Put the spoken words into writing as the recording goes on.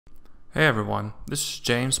Hey everyone, this is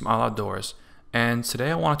James from All Outdoors, and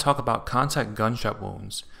today I want to talk about contact gunshot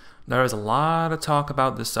wounds. There is a lot of talk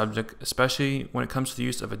about this subject, especially when it comes to the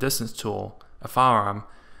use of a distance tool, a firearm,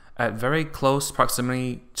 at very close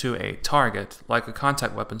proximity to a target, like a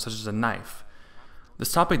contact weapon such as a knife.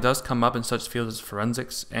 This topic does come up in such fields as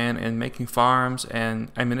forensics and in making firearms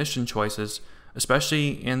and ammunition choices, especially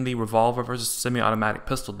in the revolver versus semi-automatic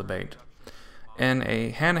pistol debate. In a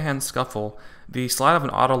hand-to-hand scuffle, the slide of an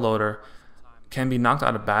autoloader can be knocked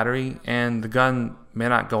out of battery and the gun may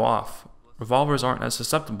not go off. Revolvers aren't as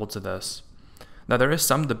susceptible to this. Now, there is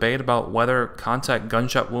some debate about whether contact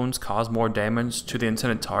gunshot wounds cause more damage to the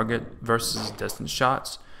intended target versus distance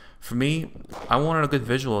shots. For me, I wanted a good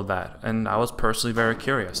visual of that, and I was personally very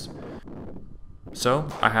curious. So,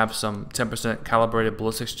 I have some 10% calibrated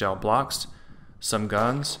ballistics gel blocks, some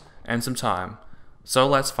guns, and some time. So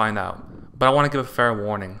let's find out. But I want to give a fair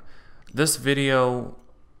warning. This video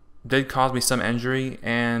did cause me some injury,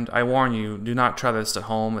 and I warn you, do not try this at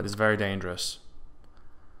home. It is very dangerous.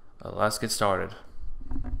 Let's get started.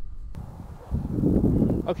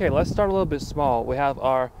 Okay, let's start a little bit small. We have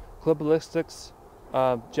our clip ballistics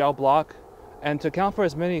gel block, and to account for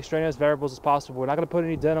as many extraneous variables as possible, we're not going to put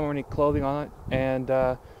any denim or any clothing on it, and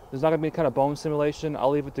there's not going to be any kind of bone simulation.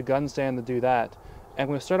 I'll leave it to gun stand to do that. And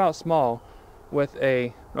we're going to start out small with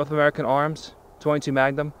a North American Arms 22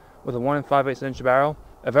 Magnum with a 1 5/8 inch barrel,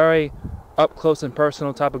 a very up close and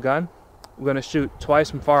personal type of gun. We're going to shoot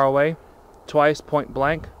twice from far away, twice point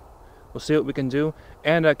blank. We'll see what we can do.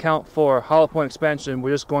 And to account for hollow point expansion,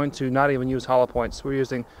 we're just going to not even use hollow points. We're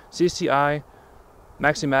using CCI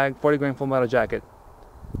Maxi Mag 40 grain full metal jacket.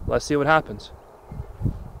 Let's see what happens.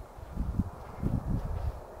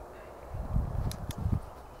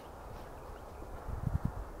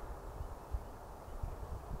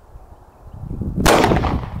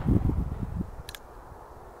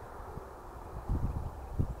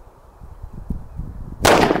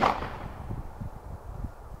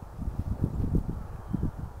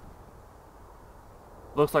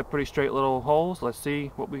 Looks like pretty straight little holes. Let's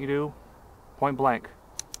see what we can do point blank.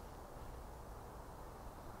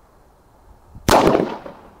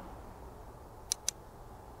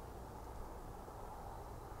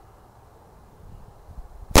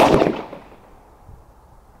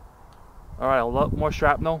 Alright, a lot more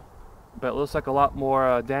shrapnel, but it looks like a lot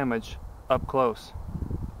more damage up close.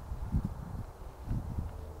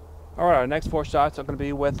 Alright, our next 4 shots are going to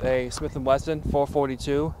be with a Smith & Wesson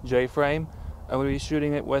 442 J-frame. I'm going to be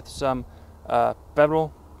shooting it with some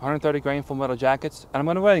Federal 130 grain full metal jackets. And I'm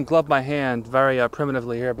going to go ahead and glove my hand very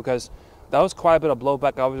primitively here because that was quite a bit of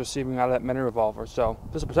blowback I was receiving out of that mini revolver. So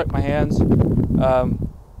just to protect my hands, I'm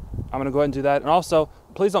going to go ahead and do that. And also,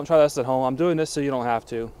 please don't try this at home. I'm doing this so you don't have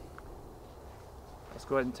to. Let's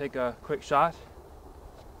go ahead and take a quick shot.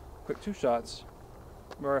 Quick 2 shots.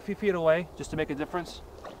 We're a few feet away just to make a difference.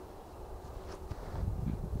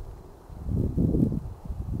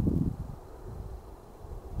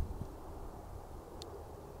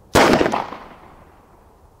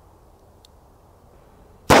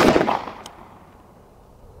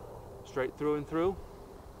 Straight through and through.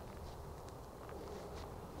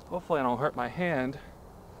 Hopefully I don't hurt my hand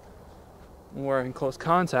when we're in close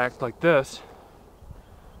contact like this.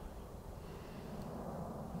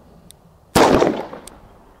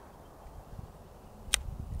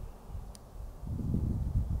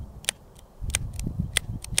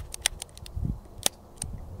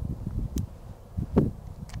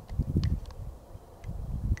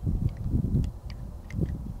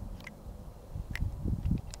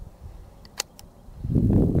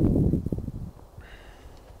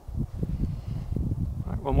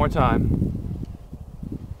 One more time.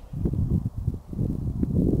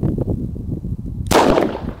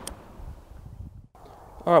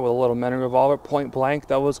 Alright, with a little mini revolver, point blank.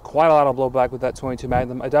 That was quite a lot of blowback with that 22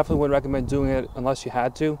 Magnum. I definitely wouldn't recommend doing it unless you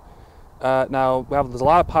had to. Now, there's a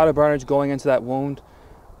lot of powder burnage going into that wound.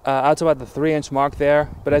 Out to about the 3-inch mark there,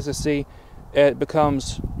 but as you see, it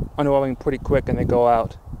becomes underwhelming pretty quick and they go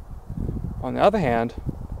out. On the other hand,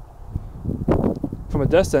 from a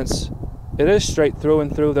distance, it is straight through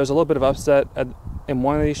and through. There's a little bit of upset in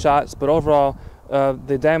one of these shots, but overall,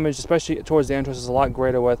 the damage, especially towards the entrance, is a lot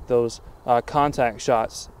greater with those contact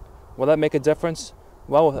shots. Will that make a difference?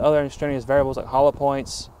 Well, with other extraneous variables like hollow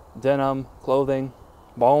points, denim, clothing,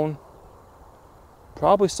 bone,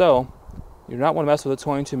 probably so. You do not want to mess with a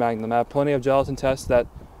 22 Magnum. I have plenty of gelatin tests that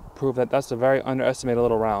prove that that's a very underestimated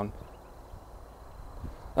little round.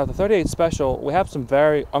 Now, the 38 Special, we have some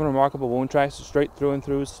very unremarkable wound tracks, straight through and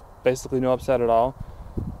through, basically no upset at all.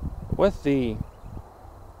 With the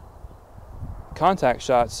contact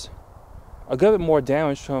shots, a good bit more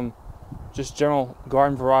damage from just general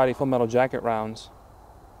garden variety full metal jacket rounds.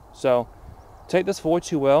 So take this for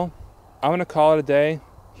what you will. I'm going to call it a day,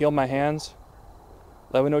 heal my hands.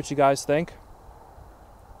 Let me know what you guys think.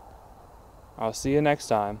 I'll see you next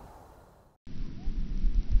time.